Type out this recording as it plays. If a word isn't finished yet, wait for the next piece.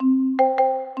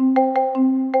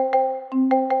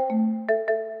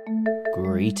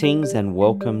Greetings and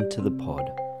welcome to the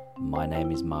pod. My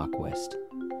name is Mark West.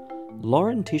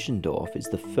 Lauren Tischendorf is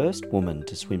the first woman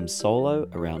to swim solo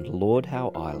around Lord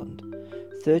Howe Island.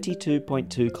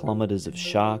 32.2 kilometres of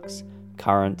sharks,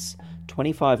 currents,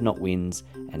 25 knot winds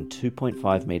and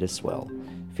 2.5 metre swell,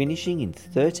 finishing in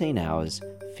 13 hours,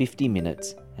 50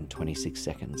 minutes and 26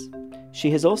 seconds.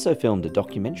 She has also filmed a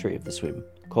documentary of the swim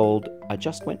called I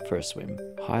Just Went for a Swim,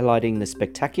 highlighting the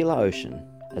spectacular ocean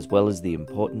as well as the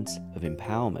importance of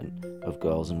empowerment of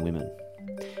girls and women.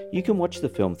 You can watch the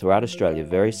film throughout Australia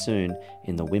very soon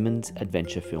in the Women's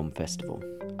Adventure Film Festival.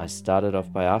 I started off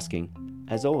by asking,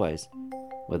 as always,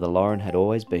 whether Lauren had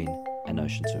always been an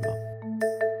ocean swimmer.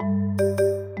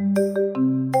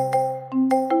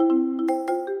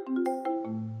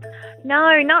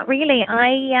 No, not really.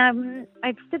 I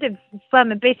sort of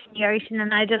swam a bit in the ocean,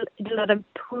 and I did a lot of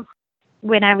pool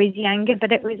when I was younger,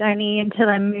 but it was only until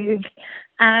I moved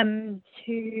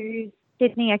to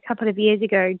Sydney a couple of years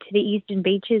ago to the eastern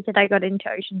beaches that I got into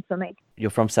ocean swimming.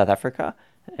 You're from South Africa?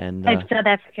 And I'm South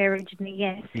Africa originally,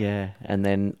 yes. Yeah, and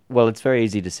then, well, it's very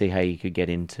easy to see how you could get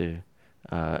into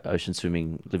ocean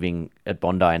swimming. Living at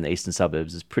Bondi in the eastern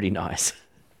suburbs is pretty nice.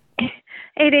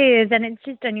 It is, and it's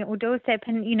just on your doorstep,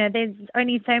 and, you know, there's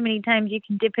only so many times you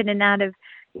can dip in and out of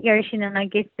the ocean, and I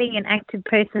guess being an active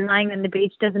person lying on the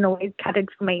beach doesn't always cut it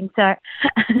for me, so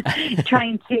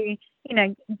trying to, you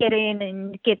know, get in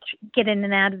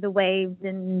and out of the waves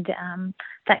and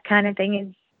that kind of thing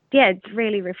is, yeah, it's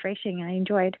really refreshing. I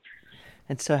enjoyed.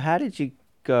 And so how did you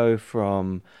go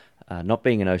from not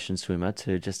being an ocean swimmer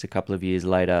to just a couple of years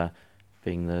later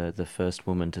being the first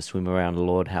woman to swim around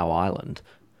Lord Howe Island?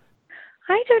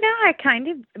 I don't know. I kind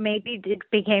of maybe it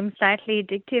became slightly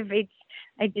addictive.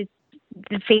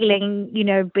 The feeling, you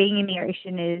know, being in the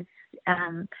ocean is,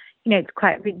 you know, it's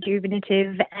quite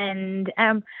rejuvenative. And,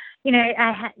 you know,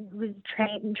 was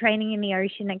training in the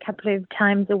ocean a couple of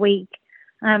times a week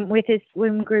with a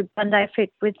swim group, Bondi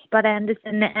Fit with Spot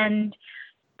Anderson. And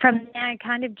from there, I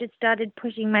kind of just started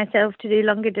pushing myself to do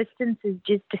longer distances,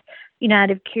 just, you know, out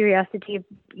of curiosity of,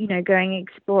 you know, going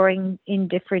exploring in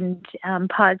different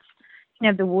parts, you know,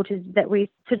 of the waters that we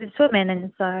sort of swim in.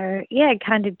 And so, yeah,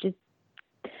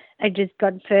 I just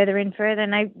got further and further,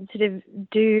 and I sort of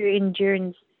do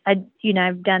endurance.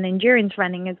 I've done endurance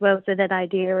running as well, so that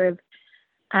idea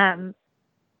of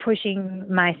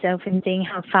pushing myself and seeing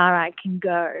how far I can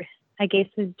go, I guess,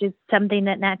 was just something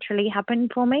that naturally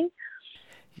happened for me.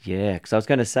 Yeah, because I was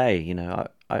going to say, you know,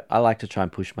 I like to try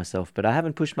and push myself, but I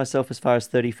haven't pushed myself as far as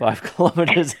 35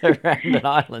 kilometres around an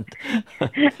island.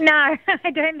 No,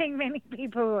 I don't think many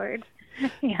people would.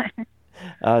 Yeah.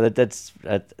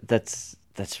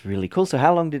 That's really cool. So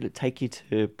how long did it take you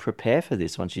to prepare for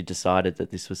this once you decided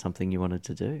that this was something you wanted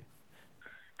to do?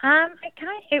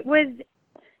 It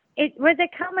was a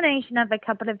combination of a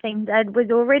couple of things. I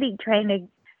was already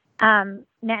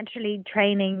naturally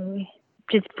training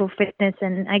just for fitness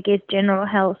and I guess general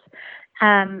health,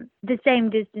 the same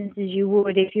distance as you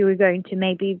would if you were going to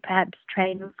maybe perhaps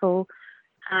train for,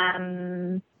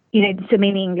 you know,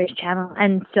 swimming the English Channel.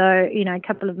 And so, you know, a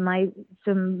couple of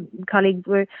some colleagues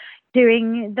were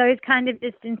doing those kind of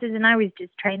distances, and I was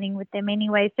just training with them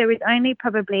anyway. So it was only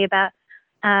probably about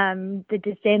the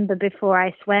December before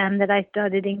I swam that I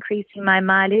started increasing my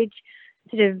mileage,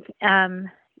 sort of,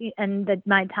 and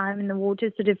my time in the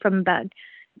water, sort of from about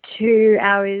 2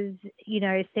 hours, you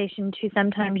know, a session to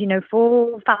sometimes, you know,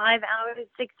 4, 5 hours,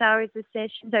 6 hours a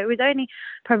session. So it was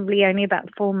probably only about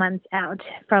 4 months out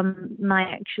from my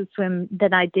actual swim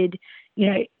that I did, you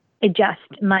know,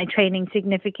 adjust my training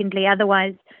significantly.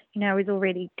 Otherwise, you know, I was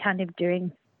already kind of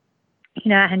doing, you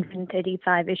know,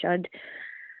 135-ish odd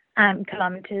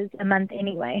kilometers a month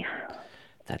anyway.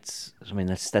 That's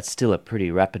still a pretty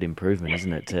rapid improvement,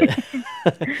 isn't it? To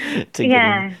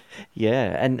yeah. get in.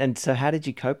 Yeah. And so how did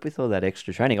you cope with all that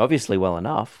extra training? Obviously well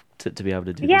enough to be able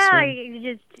to do this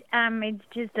swim. It's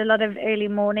just a lot of early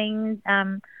mornings,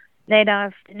 late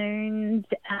afternoons,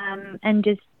 and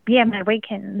just, my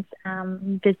weekends,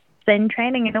 just spend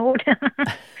training in order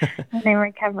and then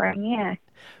recovering, yeah.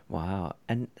 Wow.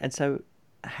 And so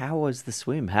how was the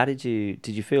swim? How did you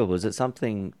feel? Did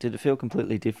it feel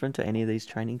completely different to any of these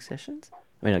training sessions?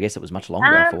 I mean, I guess it was much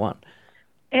longer for one.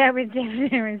 Yeah, it was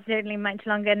certainly much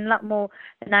longer and a lot more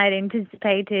than I'd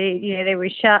anticipated. You know, there were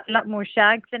a lot more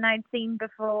sharks than I'd seen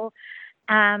before.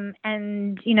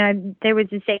 And, you know, there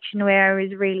was a section where I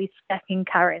was really stuck in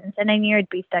currents, and I knew I'd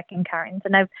be stuck in currents.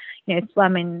 And I've, you know,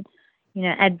 swum in, you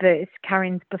know, adverse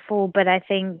currents before, but I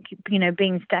think, you know,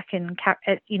 being stuck in,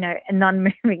 you know, a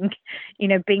non-moving, you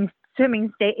know,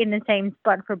 swimming in the same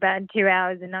spot for about 2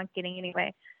 hours and not getting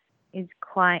anywhere is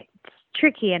quite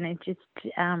tricky. And it just,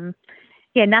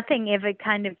 yeah, nothing ever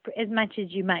kind of, as much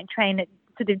as you might train, it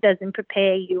sort of doesn't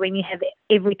prepare you when you have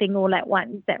everything all at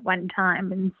once at one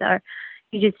time. And so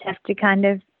you just have to kind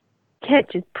of, yeah,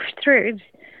 just push through.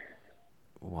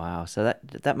 Wow. So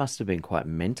that must have been quite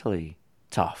mentally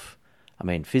tough. I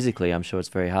mean, physically, I'm sure it's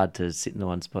very hard to sit in the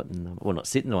one spot well, not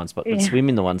sit in the one spot, but Yeah. swim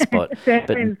in the one spot.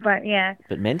 But yeah,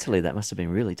 But mentally, that must have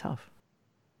been really tough.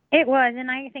 it was. And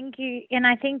I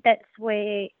think that's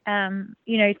where,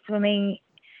 swimming,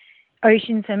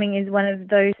 ocean swimming is one of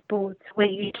those sports where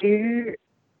you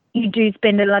do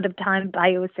spend a lot of time by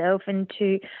yourself. And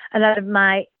to a lot of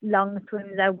my long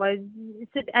swims,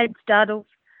 I'd start off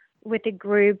with a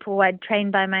group, or I'd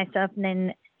train by myself, and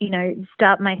then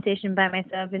start my session by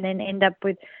myself, and then end up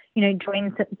with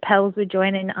pals would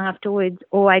join in afterwards,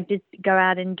 or I'd just go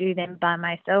out and do them by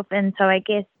myself. And so I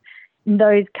guess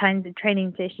those kinds of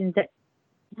training sessions, that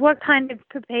what kind of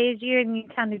prepares you, and you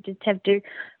kind of just have to,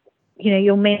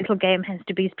 your mental game has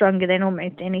to be stronger than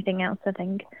almost anything else, I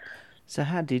think. So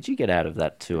how did you get out of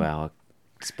that 2-hour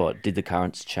spot? Did the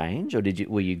currents change, or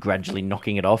were you gradually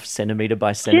knocking it off centimetre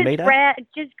by centimetre?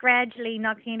 Just gradually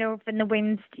knocking it off, and the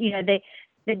winds, the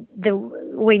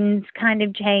winds kind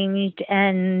of changed,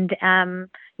 and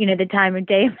the time of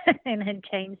day had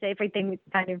changed. So everything was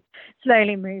kind of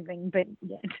slowly moving, but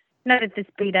yeah, not at the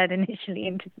speed I'd initially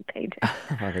anticipated.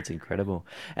 Oh, that's incredible.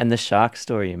 And the shark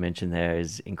story you mentioned there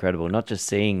is incredible. Not just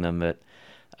seeing them, but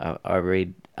I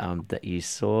read that you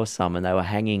saw some and they were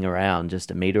hanging around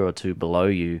just a metre or two below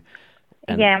you.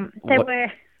 And yeah, they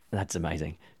were. That's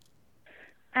amazing.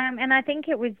 And I think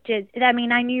it was just, I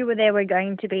mean, I knew where they were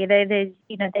going to be. There's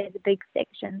a big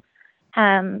section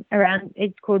around,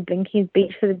 it's called Blinky's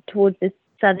Beach, sort of towards the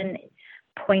southern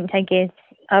point, I guess,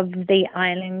 of the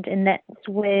island. And that's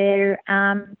where,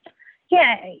 I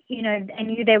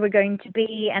knew they were going to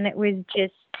be, and it was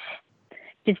just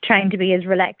trying to be as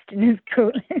relaxed and as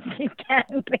cool as you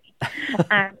can be,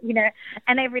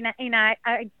 and every night,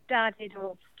 I started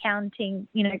off counting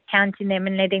them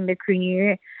and letting the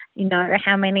crew know,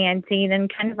 how many I'd seen,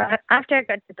 and kind of after I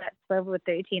got to about 12 or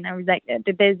 13, I was like,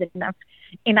 there's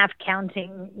enough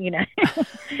counting,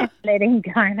 letting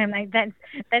go, and I'm like,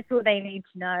 that's all they need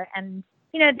to know. And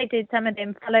they did. Some of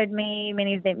them followed me,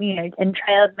 many of them, and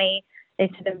trailed me. They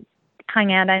sort of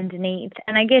hung out underneath,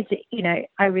 and I guess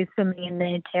I was swimming in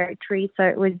their territory, so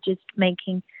it was just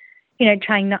making,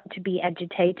 trying not to be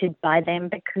agitated by them,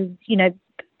 because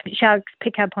sharks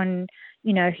pick up on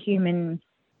human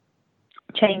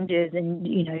changes and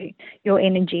your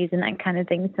energies and that kind of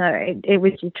thing. So it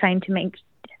was just trying to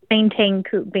maintain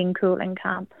being cool and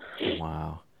calm.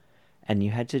 Wow. And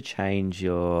you had to change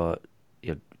your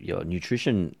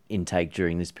nutrition intake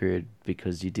during this period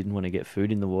because you didn't want to get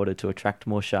food in the water to attract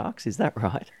more sharks. Is that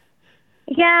right?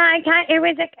 Yeah, it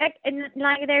was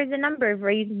like there's a number of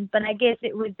reasons, but I guess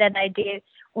it was that idea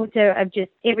also of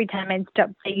just every time I'd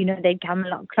stop, they'd come a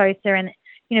lot closer, and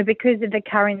because of the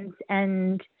currents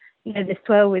and the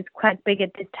swell was quite big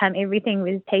at this time, everything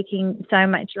was taking so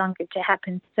much longer to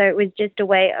happen. So it was just a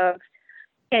way of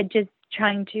just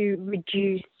trying to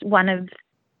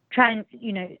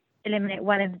eliminate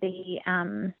one of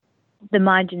the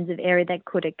margins of area that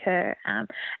could occur.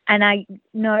 And I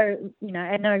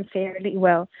know fairly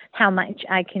well how much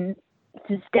I can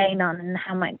sustain on and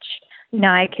how much,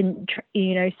 I can,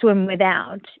 swim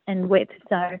without and with.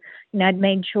 So, I'd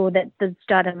made sure that the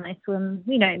start of my swim,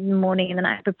 in the morning and the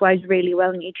night before, I was really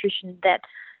well nutritioned, that,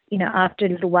 after a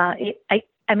little while,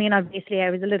 obviously I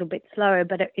was a little bit slower,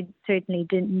 but it certainly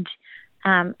didn't.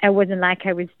 It wasn't like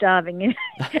I was starving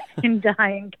and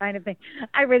dying kind of thing.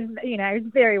 I was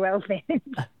very well fed.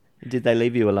 Did they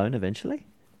leave you alone eventually?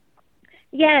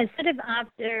 Yeah, sort of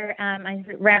after I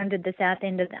rounded the south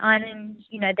end of the island,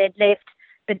 they'd left.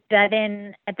 But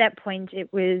then at that point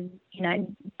it was,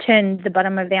 turned the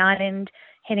bottom of the island,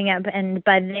 heading up. And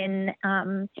by then,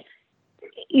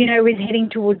 it was heading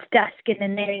towards dusk. And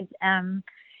then there's, and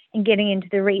getting into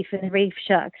the reef, and the reef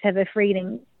sharks have a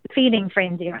feeding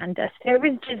frenzy around us. So it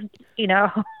was just,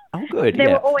 oh, good. They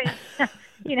were always,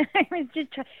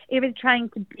 it was trying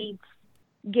to beat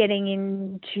getting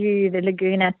into the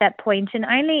lagoon at that point. And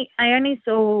I only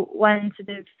saw one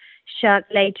sort of shark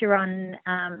later on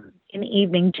in the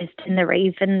evening, just in the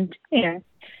reef, and he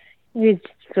was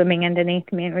swimming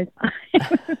underneath me. It was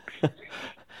fine.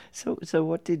 So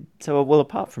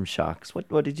apart from sharks,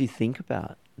 what did you think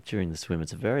about during the swim?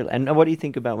 And what do you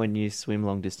think about when you swim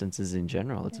long distances in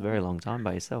general? It's a very long time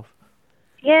by yourself.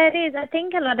 Yeah, it is. I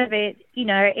think a lot of it,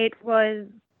 it was,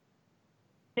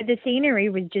 the scenery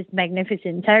was just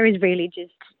magnificent. I was really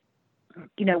just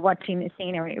watching the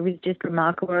scenery. It was just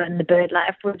remarkable, and the bird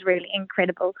life was really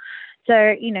incredible. So,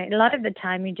 a lot of the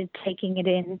time you're just taking it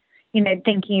in,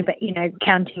 thinking about,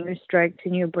 counting your strokes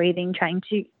and your breathing, trying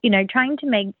to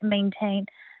maintain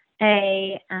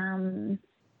a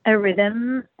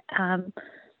rhythm,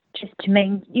 just to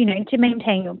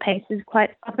maintain your pace is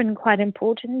quite often quite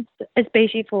important,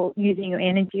 especially for using your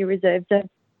energy reserve. So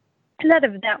a lot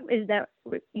of that is that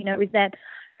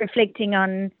reflecting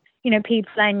on,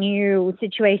 people I knew, or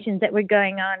situations that were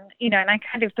going on, and I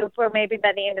kind of thought, well, maybe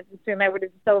by the end of the swim I would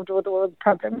have solved all the world's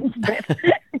problems, but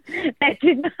that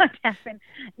did not happen,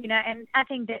 and I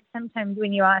think that sometimes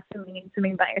when you are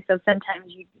swimming by yourself,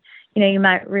 sometimes you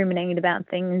might ruminate about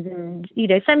things, and,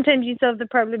 sometimes you solve the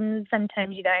problems,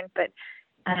 sometimes you don't, but,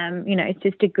 it's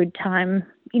just a good time,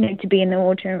 to be in the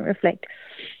water and reflect.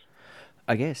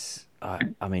 I guess,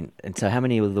 and so how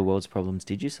many of the world's problems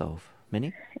did you solve?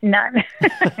 Many? None.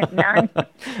 None.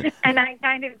 And I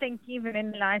kind of think even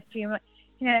in the last few months,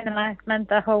 in the last month,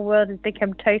 the whole world has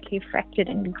become totally fractured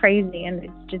and crazy, and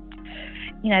it's just,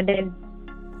 there's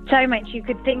so much you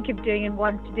could think of doing and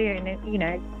want to do, and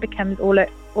it, becomes all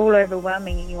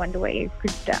overwhelming, and you wonder where you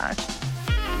could start.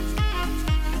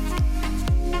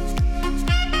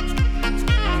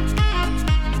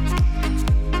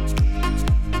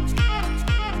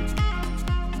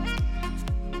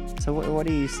 So what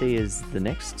do you see as the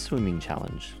next swimming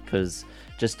challenge? Because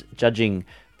just judging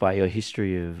by your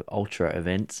history of ultra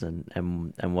events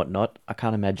and whatnot, I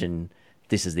can't imagine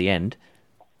this is the end.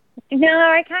 No,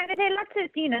 there are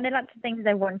lots of things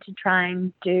I want to try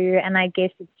and do, and I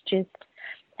guess it's just,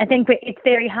 I think it's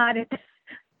very hard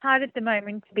at the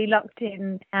moment to be locked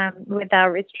in with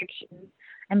our restrictions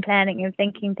and planning and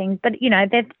thinking things. But,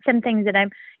 there's some things that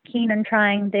I'm keen on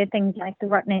trying. There are things like the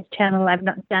Rottnest Channel I've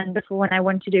not done before, and I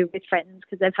want to do with friends,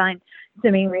 because I find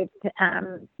swimming with,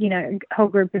 a whole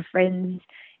group of friends,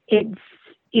 it's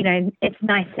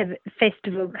nice to have a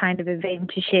festival kind of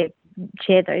event to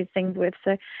share those things with.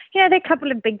 So, there are a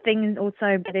couple of big things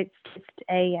also, but it's just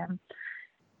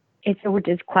it's all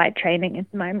just quite training at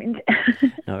the moment.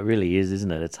 No, it really is,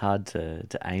 isn't it? It's hard to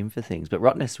aim for things. But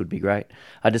Rottnest would be great.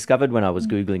 I discovered when I was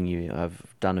Googling you,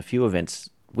 I've done a few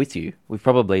events with you. We've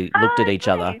probably looked at each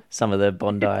other. Some of the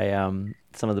Bondi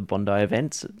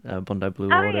events, Bondi Blue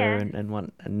Water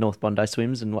and North Bondi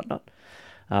Swims and whatnot.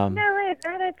 No way,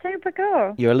 that's super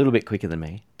cool. You're a little bit quicker than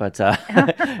me, but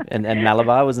and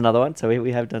Malabar was another one. So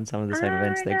we have done some of the same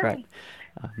events. They're great.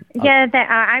 Yeah, they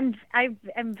are. I'm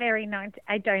very not.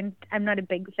 I'm not a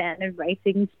big fan of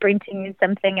racing. Sprinting is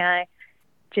something I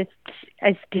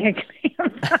steer clear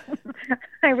from.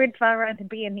 I would far rather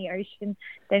be in the ocean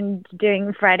than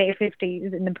doing Friday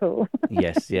 50s in the pool.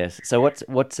 Yes. So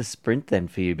what's a sprint then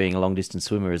for you? Being a long distance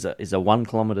swimmer, is a 1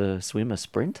 kilometre swim a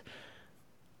sprint?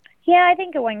 Yeah, I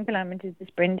think a 1 kilometre is a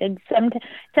sprint. And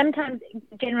sometimes,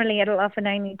 generally, it'll often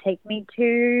only take me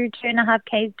 2.5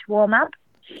 k's to warm up.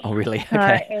 Oh, really?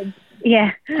 Okay.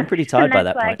 Yeah. I'm pretty tired by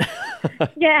that point.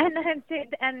 Yeah, and that's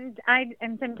it. And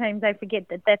sometimes I forget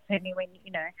that that's only when,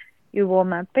 you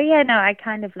warm up. But yeah, no, I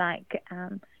kind of like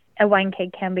a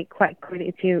 1K can be quite good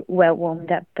if you're well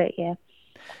warmed up. But yeah,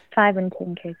 5 and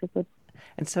 10Ks are good.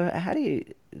 And so how do you...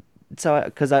 So,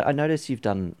 because I noticed you've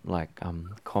done like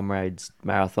Comrades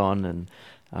Marathon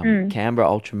and Canberra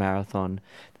Ultra Marathon.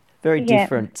 Very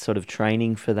different sort of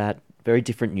training for that. Very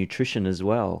different nutrition as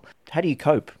well. How do you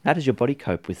cope? How does your body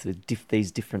cope with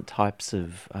these different types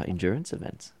of endurance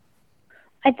events?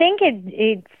 I think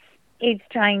it's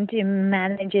trying to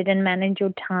manage it and manage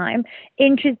your time.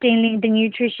 Interestingly, the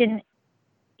nutrition,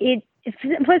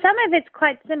 for some of it's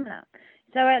quite similar.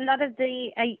 So a lot of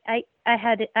I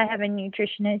have a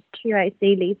nutritionist who I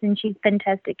see, Lisa, and she's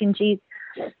fantastic, and she's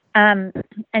and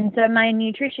so my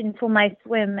nutrition for my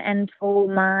swim and for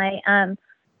my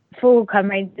full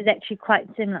Comrades is actually quite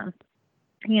similar.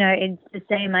 It's the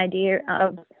same idea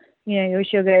of your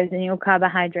sugars and your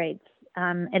carbohydrates,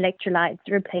 electrolytes,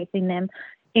 replacing them.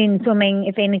 In swimming,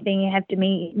 if anything, you have to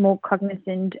be more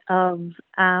cognizant of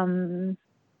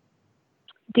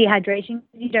dehydration.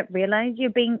 You don't realize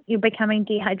you're becoming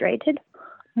dehydrated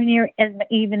when you're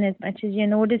even as much as you're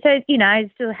in order. So I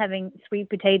was still having sweet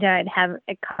potato. I'd have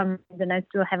a Comrades, and I was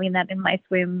still having that in my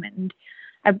swim. And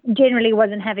I generally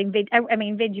wasn't having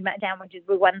veggie sandwiches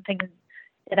were one thing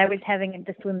that I was having at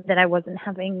the swim that I wasn't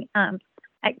having at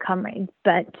Comrades.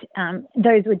 But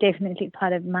those were definitely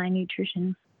part of my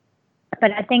nutrition.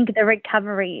 But I think the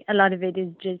recovery, a lot of it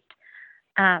is just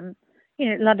a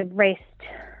lot of rest.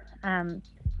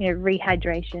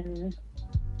 Rehydration,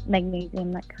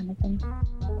 magnesium, that kind of thing.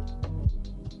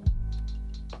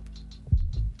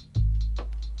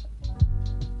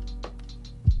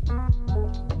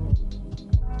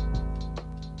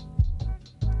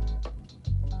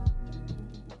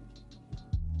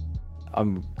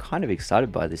 I'm kind of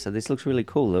excited by this. So this looks really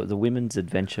cool. The Women's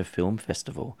Adventure Film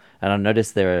Festival, and I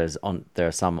noticed there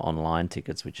are some online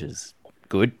tickets, which is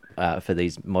good for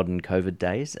these modern COVID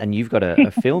days. And you've got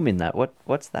a film in that.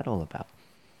 What's that all about?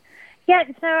 Yeah,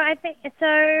 so I think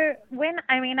so.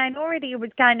 I already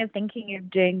was kind of thinking of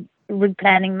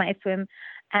replanning my swim,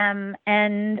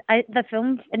 the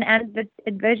film an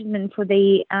advertisement for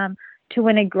the to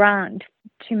win a grant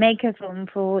to make a film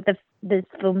for this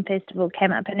film festival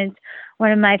came up, and it's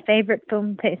one of my favorite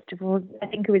film festivals. I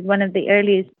think it was one of the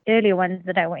earlier ones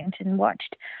that I went and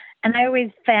watched, and I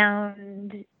always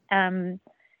found them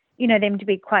to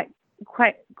be quite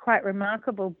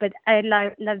remarkable. But I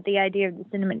love the idea of the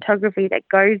cinematography that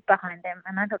goes behind them,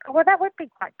 and I thought, oh, well, that would be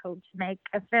quite cool to make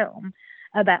a film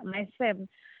about my swim.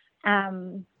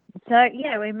 So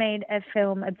yeah, we made a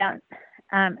film about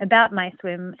my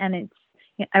swim, and it's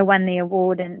I won the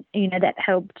award, and that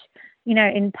helped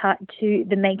in part to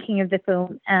the making of the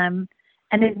film. And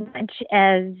as much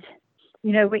as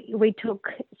we took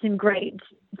some great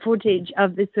footage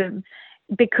of the swim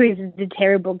because of the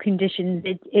terrible conditions.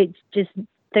 It's just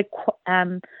the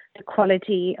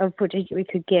quality of footage we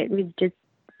could get was just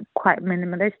quite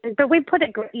minimalistic. But we put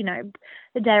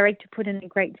the director put in a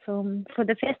great film for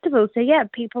the festival. So yeah,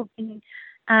 people can,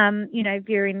 if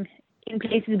you're in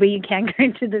places where you can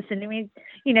go to the cinemas,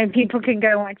 people can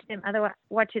go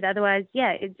watch it. Otherwise,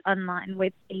 yeah, it's online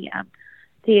with the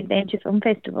Adventure Film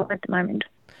Festival at the moment.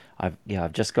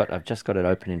 I've just got it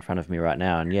open in front of me right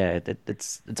now, and yeah,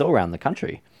 it's all around the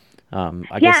country.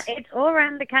 I guess it's all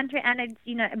around the country, and it's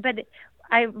but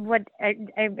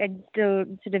it's still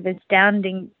sort of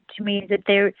astounding to me that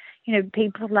there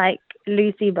people like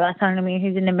Lucy Bartholomew,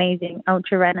 who's an amazing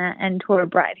ultra runner, and Tora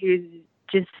Bright, who's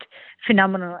just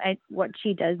phenomenal at what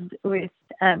she does with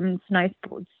snow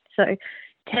sports. So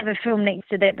to have a film next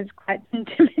to that was quite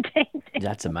intimidating.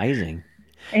 That's amazing.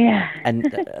 Yeah.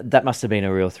 And that must have been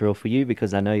a real thrill for you,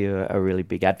 because I know you're a really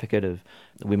big advocate of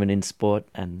women in sport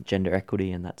and gender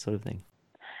equity and that sort of thing.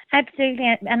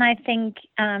 Absolutely. And I think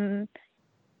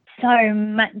so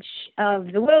much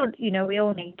of the world, we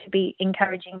all need to be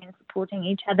encouraging and supporting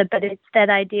each other, but it's that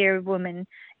idea of women,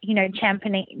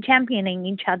 championing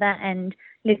each other and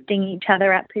lifting each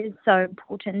other up is so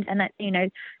important. And that,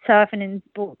 so often in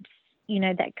sports,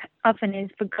 that often is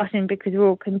forgotten because we're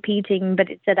all competing, but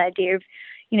it's that idea of,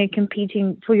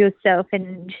 competing for yourself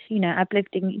and,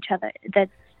 uplifting each other. That's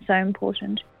so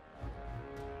important.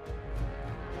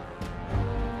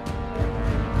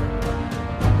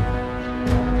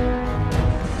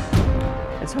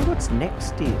 And so what's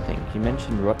next, do you think? You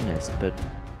mentioned Rottnest, but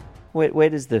where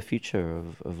does the future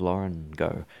of Lauren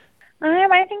go?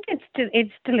 I think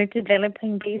it's still a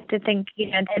developing piece. To think,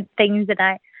 there are things that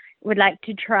I would like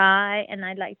to try, and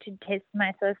I'd like to test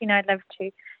myself. I'd love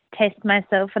to test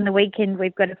myself. On the weekend,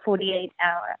 we've got a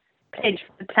 48-hour Pledge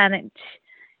for the Planet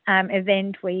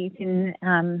event where you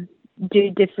can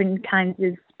do different kinds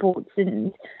of sports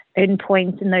and earn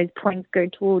points, and those points go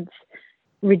towards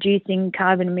reducing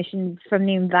carbon emissions from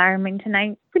the environment. And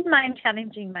I wouldn't mind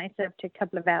challenging myself to a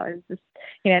couple of hours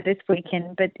this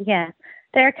weekend. But yeah,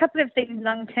 there are a couple of things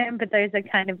long term, but those are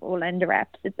kind of all under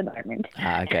wraps at the moment.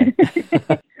 Okay.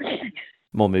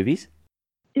 More movies?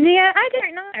 Yeah, I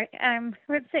don't know.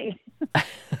 Let's see.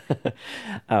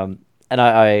 And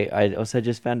I also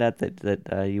just found out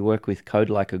that you work with Code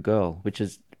Like a Girl, which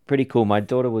is pretty cool. My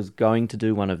daughter was going to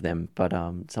do one of them, but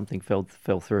something fell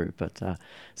through. But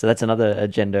so that's another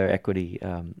gender equity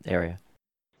area.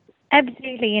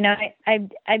 Absolutely.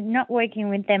 I'm not working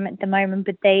with them at the moment,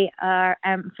 but they are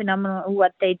phenomenal at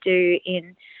what they do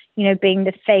in, being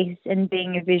the face and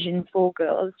being a vision for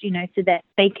girls, so that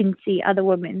they can see other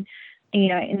women,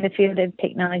 in the field of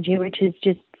technology, which is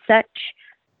just such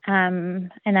an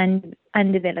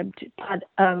undeveloped part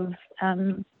of,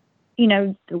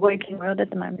 the working world at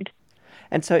the moment.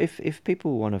 And so if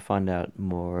people want to find out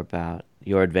more about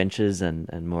your adventures and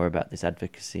more about this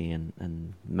advocacy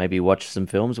and maybe watch some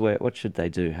films, what should they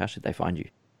do? How should they find you?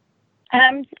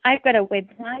 I've got a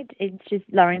website. It's just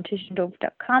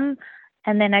laurentischendorf.com.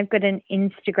 And then I've got an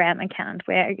Instagram account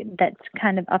where that's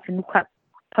kind of often quite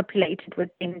populated with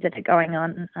things that are going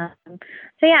on.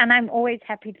 So yeah, and I'm always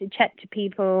happy to chat to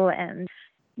people and,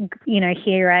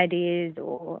 hear ideas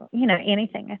or,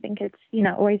 anything. I think it's,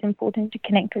 always important to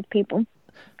connect with people.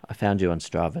 I found you on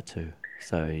Strava too.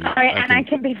 So I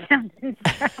can be found in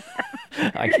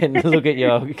Strava. I can look at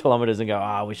your kilometres and go,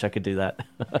 I wish I could do that.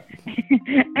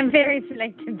 I'm very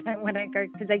selective about when I go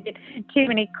because I get too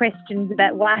many questions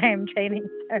about why I'm training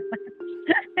so much.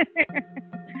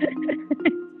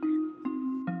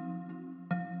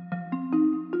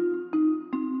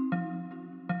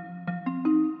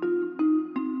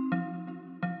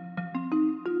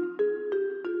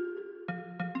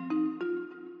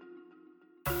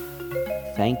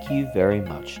 thank you very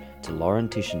much to Lauren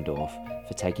Tischendorf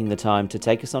for taking the time to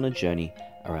take us on a journey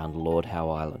around Lord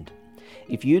Howe Island.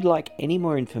 If you'd like any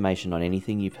more information on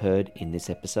anything you've heard in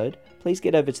this episode, please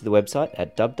get over to the website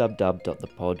at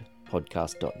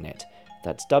www.thepodpodcast.net.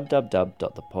 That's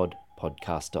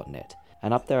www.thepodpodcast.net.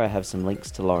 And up there I have some links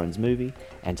to Lauren's movie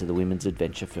and to the Women's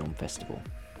Adventure Film Festival.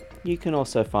 You can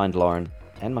also find Lauren,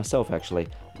 and myself actually,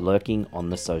 lurking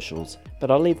on the socials, but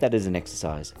I'll leave that as an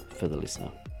exercise for the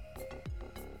listener.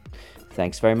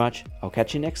 Thanks very much. I'll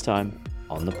catch you next time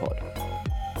on the pod.